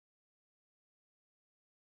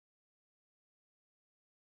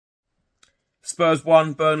Spurs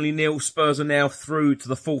 1, Burnley 0. Spurs are now through to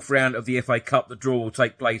the 4th round of the FA Cup. The draw will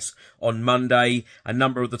take place on Monday. A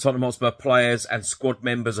number of the Tottenham Hotspur players and squad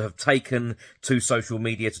members have taken to social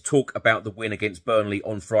media to talk about the win against Burnley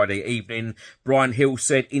on Friday evening. Brian Hill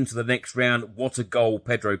said, into the next round, what a goal,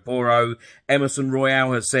 Pedro Porro. Emerson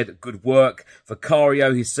Royale has said, good work.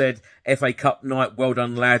 Vicario, he said, FA Cup night, well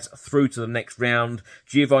done lads, through to the next round.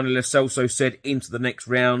 Giovanni Lo Celso said, into the next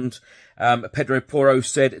round. Pedro Porro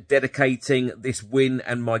said, dedicating this win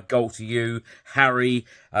and my goal to you. Harry,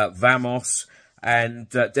 Vamos, and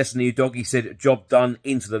Destiny Doggy said, job done,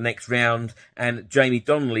 into the next round. And Jamie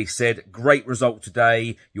Donnelly said, great result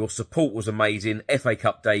today. Your support was amazing. FA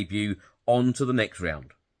Cup debut, on to the next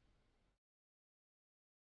round.